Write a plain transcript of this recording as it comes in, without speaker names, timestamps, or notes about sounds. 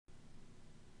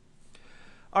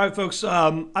All right, folks.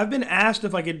 I've been asked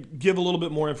if I could give a little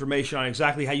bit more information on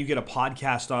exactly how you get a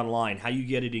podcast online, how you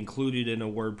get it included in a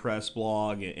WordPress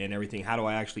blog and everything. How do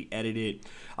I actually edit it?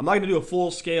 I'm not going to do a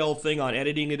full-scale thing on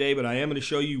editing today, but I am going to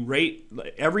show you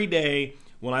every day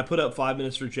when I put up 5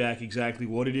 minutes for Jack exactly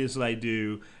what it is that I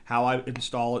do, how I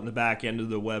install it in the back end of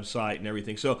the website and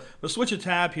everything. So I'm going to switch a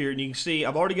tab here, and you can see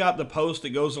I've already got the post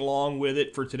that goes along with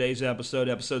it for today's episode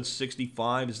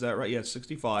 65. Is that right? Yeah,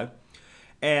 65.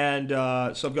 And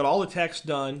so I've got all the text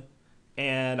done,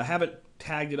 and I haven't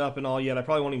tagged it up and all yet. I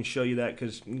probably won't even show you that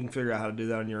because you can figure out how to do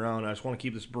that on your own. I just want to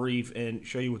keep this brief and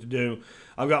show you what to do.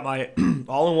 I've got my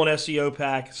all-in-one SEO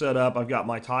pack set up. I've got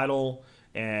my title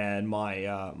and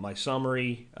my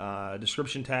summary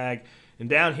description tag. And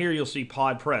down here you'll see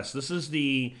PodPress. This is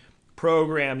the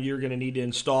program you're going to need to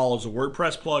install as a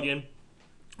WordPress plugin.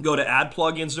 Go to Add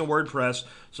Plugins in WordPress,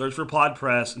 search for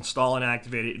PodPress, install and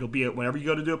activate it. It'll be whenever you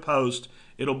go to do a post,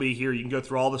 it'll be here. You can go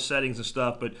through all the settings and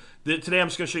stuff. But today I'm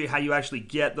just going to show you how you actually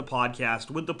get the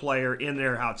podcast with the player in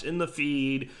there, how it's in the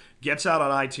feed, gets out on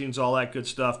iTunes, all that good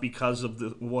stuff because of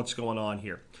what's going on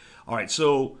here. All right,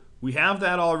 so we have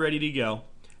that all ready to go.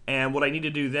 And what I need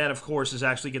to do then, of course, is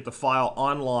actually get the file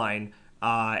online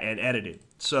and edited.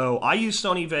 So I use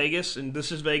Sony Vegas, and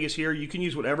this is Vegas here. You can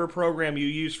use whatever program you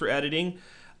use for editing.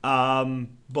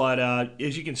 But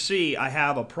as you can see, I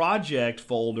have a project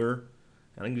folder,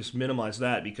 and I can just minimize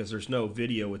that because there's no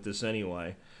video with this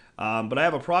anyway. But I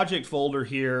have a project folder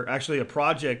here, actually a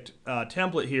project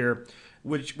template here,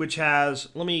 which has,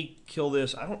 let me kill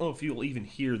this. I don't know if you'll even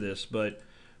hear this, but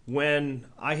when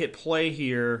I hit play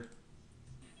here,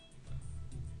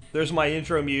 there's my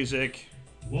intro music.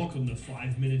 Welcome to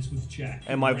 5 Minutes with Jack.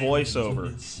 And my voiceover.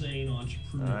 Insane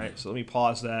entrepreneur. All right, so let me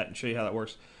pause that and show you how that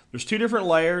works. There's two different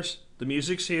layers. The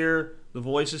music's here, the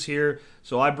voice is here.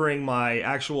 So I bring my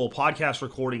actual podcast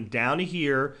recording down to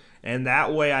here, and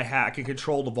that way I can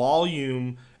control the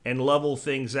volume and level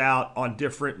things out on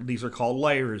different, these are called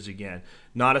layers again.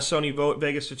 Not a Sony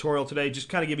Vegas tutorial today, just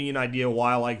kind of giving you an idea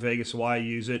why I like Vegas, why I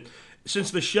use it.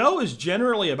 Since the show is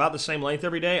generally about the same length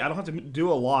every day, I don't have to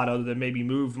do a lot other than maybe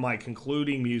move my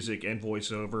concluding music and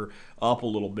voiceover up a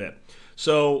little bit.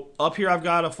 So up here I've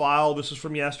got a file. This is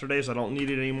from yesterday, so I don't need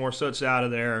it anymore, so it's out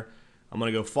of there. I'm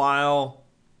going to go File,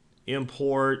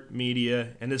 Import, Media,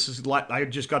 and this is like I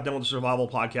just got done with the Survival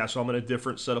Podcast, so I'm in a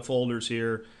different set of folders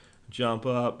here. Jump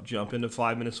into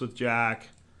 5 Minutes with Jack,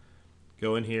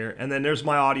 go in here, and then there's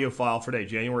my audio file for today,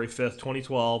 January 5th,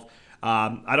 2012.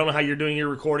 I don't know how you're doing your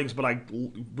recordings, but I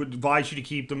would advise you to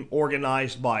keep them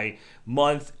organized by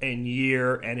month and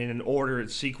year and in an order and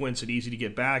sequence and easy to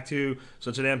get back to. So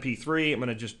it's an MP3. I'm going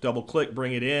to just double click,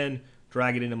 bring it in,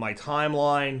 drag it into my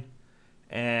timeline,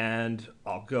 and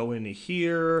I'll go into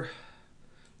here.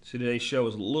 So today's show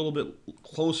is a little bit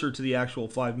closer to the actual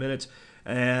 5 minutes,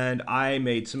 and I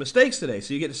made some mistakes today.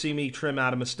 So you get to see me trim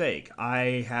out a mistake.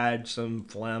 I had some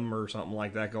phlegm or something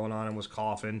like that going on and was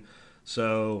coughing.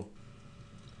 So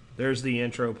there's the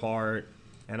intro part,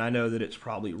 and I know that it's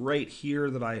probably right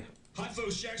here that I... Hi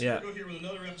folks, Jack Spargo here with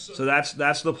another episode. So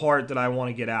that's the part that I want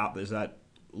to get out, is that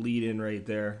lead in right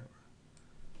there.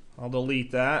 I'll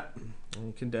delete that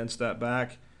and condense that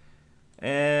back,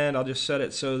 and I'll just set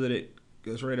it so that it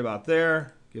goes right about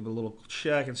there. Give it a little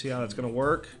check and see how that's going to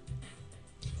work.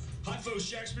 Hi folks,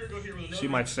 Jack Spargo here with another See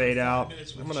my fade out.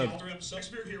 I'm going to... Jack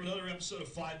Spargo here with another episode of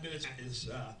 5 Minutes.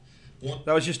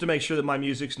 That was just to make sure that my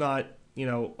music's not,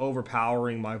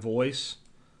 overpowering my voice.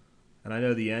 And I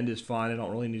know the end is fine. I don't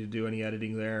really need to do any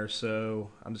editing there, so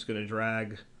I'm just going to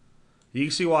drag. You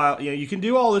can see why, you can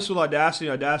do all this with Audacity.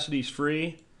 Audacity's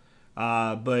free,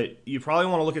 but you probably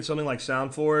want to look at something like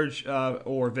SoundForge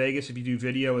or Vegas if you do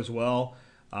video as well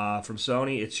from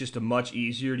Sony. It's just a much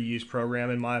easier to use program,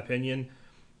 in my opinion,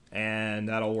 and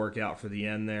that'll work out for the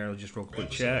end there. Just real quick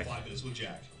check. 5 Minutes with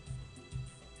Jack.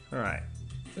 All right.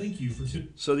 Thank you for...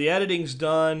 So the editing's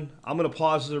done. I'm going to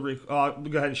pause the... I'll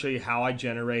go ahead and show you how I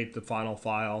generate the final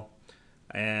file,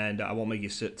 and I won't make you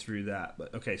sit through that.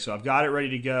 But okay, so I've got it ready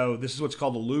to go. This is what's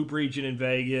called the loop region in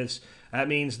Vegas. That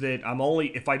means that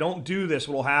if I don't do this,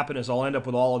 what will happen is I'll end up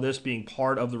with all of this being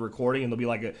part of the recording, and there'll be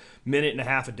like a minute and a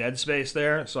half of dead space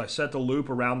there. So I set the loop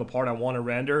around the part I want to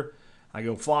render. I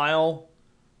go File,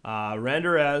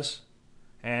 Render As,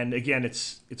 and again,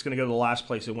 it's going to go to the last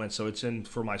place it went, so it's in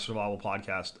for my Survival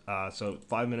Podcast. So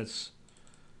 5 minutes.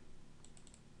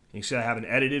 You can see I have an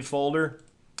edited folder.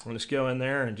 I'm going to just go in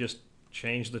there and just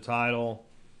change the title.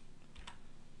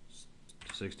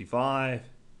 65.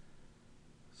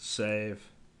 Save.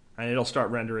 And it'll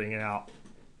start rendering it out.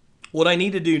 What I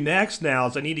need to do next now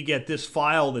is I need to get this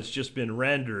file that's just been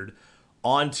rendered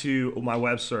onto my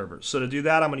web server. So to do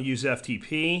that, I'm going to use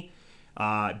FTP.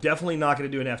 Definitely not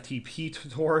going to do an FTP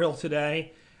tutorial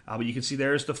today, but you can see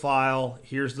there's the file.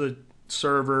 Here's the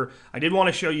server. I did want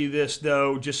to show you this,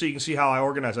 though, just so you can see how I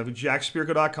organize. I have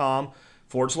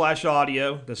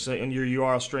jackspirko.com/audio. That's in your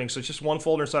URL string. So it's just one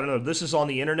folder inside another. This is on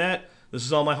the internet. This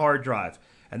is on my hard drive.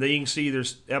 And then you can see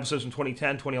there's episodes from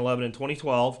 2010, 2011, and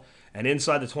 2012. And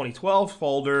inside the 2012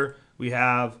 folder, we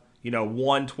have,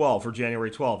 112 for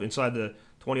January 12. Inside the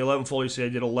 2011 folder, you see I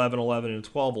did 11/11 and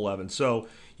 12/11. So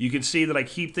you can see that I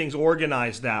keep things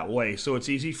organized that way. So it's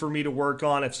easy for me to work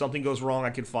on. If something goes wrong,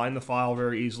 I can find the file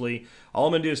very easily. All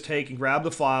I'm going to do is take and grab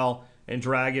the file and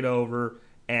drag it over,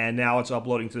 and now it's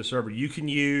uploading to the server. You can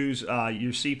use,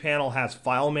 your cPanel has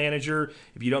File Manager.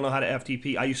 If you don't know how to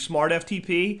FTP, I use Smart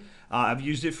FTP. I've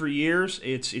used it for years.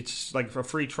 It's like a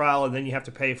free trial, and then you have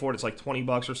to pay for it. It's like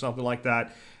 $20 or something like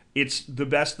that. It's the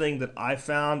best thing that I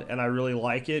found, and I really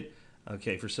like it.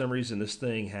 Okay, for some reason this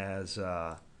thing has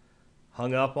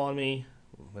hung up on me.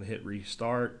 I'm going to hit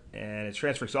restart, and it's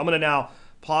transferring. So I'm going to now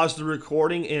pause the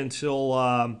recording until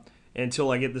I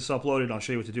get this uploaded, and I'll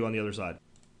show you what to do on the other side.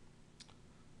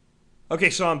 Okay,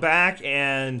 so I'm back,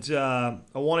 and I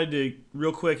wanted to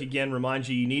real quick again remind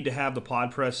you need to have the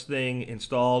PodPress thing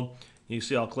installed. You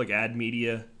see I'll click Add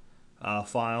Media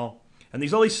File.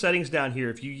 And all these settings down here,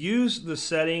 if you use the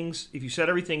settings, if you set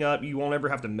everything up, you won't ever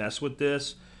have to mess with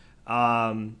this.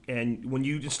 And when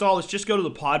you install this, just go to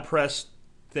the PodPress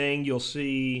thing. You'll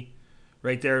see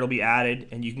right there, it'll be added,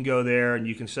 and you can go there and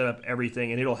you can set up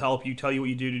everything, and it'll help you, tell you what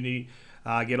you do to need,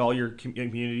 get all your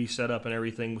community set up and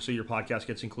everything so your podcast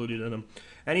gets included in them.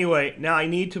 Anyway, now I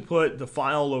need to put the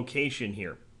file location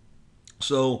here.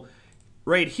 So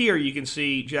right here, you can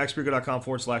see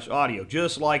jackspirko.com/audio,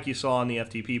 just like you saw in the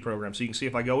FTP program. So you can see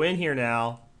if I go in here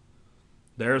now,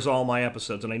 there's all my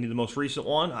episodes, and I need the most recent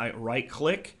one. I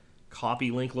right-click,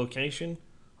 copy link location.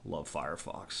 I love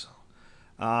Firefox.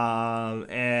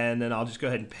 And then I'll just go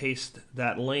ahead and paste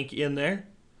that link in there,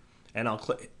 and I'll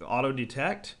click Auto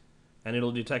Detect, and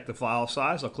it'll detect the file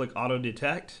size. I'll click Auto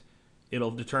Detect. It'll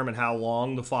determine how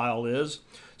long the file is.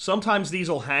 Sometimes these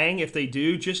will hang. If they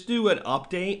do, just do an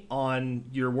update on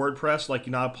your WordPress, like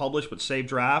not publish but save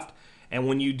draft. And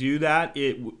when you do that,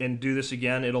 and do this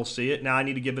again, it'll see it. Now I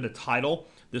need to give it a title.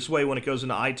 This way, when it goes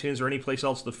into iTunes or any place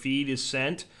else the feed is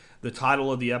sent, the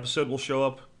title of the episode will show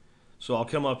up. So I'll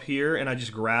come up here and I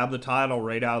just grab the title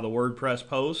right out of the WordPress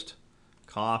post,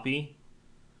 copy,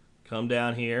 come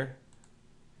down here,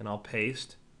 and I'll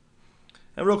paste.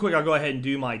 And real quick, I'll go ahead and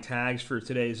do my tags for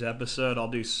today's episode. I'll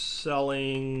do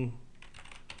selling,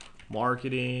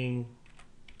 marketing.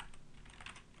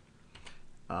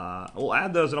 We'll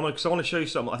add those, and I want to show you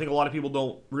something. I think a lot of people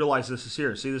don't realize this is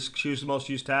here. See this, choose the most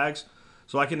used tags?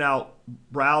 So I can now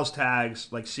browse tags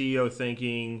like CEO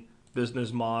thinking,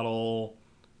 business model,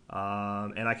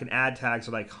 and I can add tags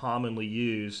that I commonly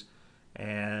use.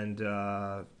 And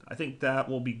I think that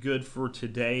will be good for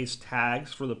today's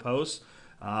tags for the posts.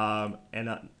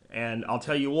 And I'll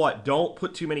tell you what, don't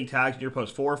put too many tags in your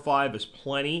post. 4 or 5 is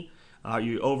plenty.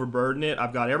 You overburden it.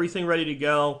 I've got everything ready to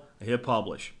go. I hit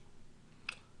publish.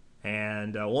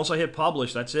 And once I hit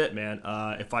publish, that's it, man.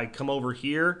 If I come over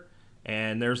here,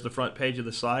 and there's the front page of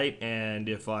the site, and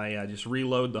if I just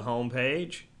reload the home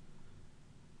page,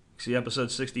 see episode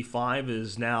 65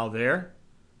 is now there.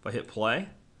 If I hit play,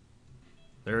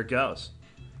 there it goes.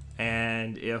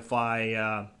 And if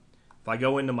I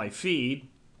go into my feed,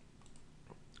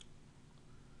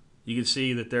 you can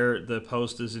see that the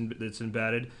post is it's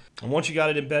embedded. And once you got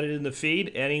it embedded in the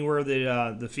feed, anywhere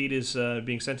that the feed is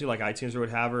being sent to, like iTunes or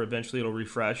whatever, eventually it'll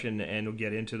refresh and it'll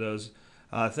get into those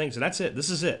things. And that's it.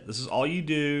 This is it. This is all you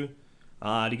do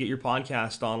to get your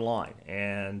podcast online.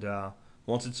 And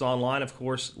once it's online, of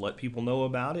course, let people know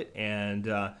about it. And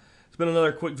it's been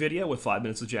another quick video with 5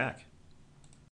 Minutes with Jack.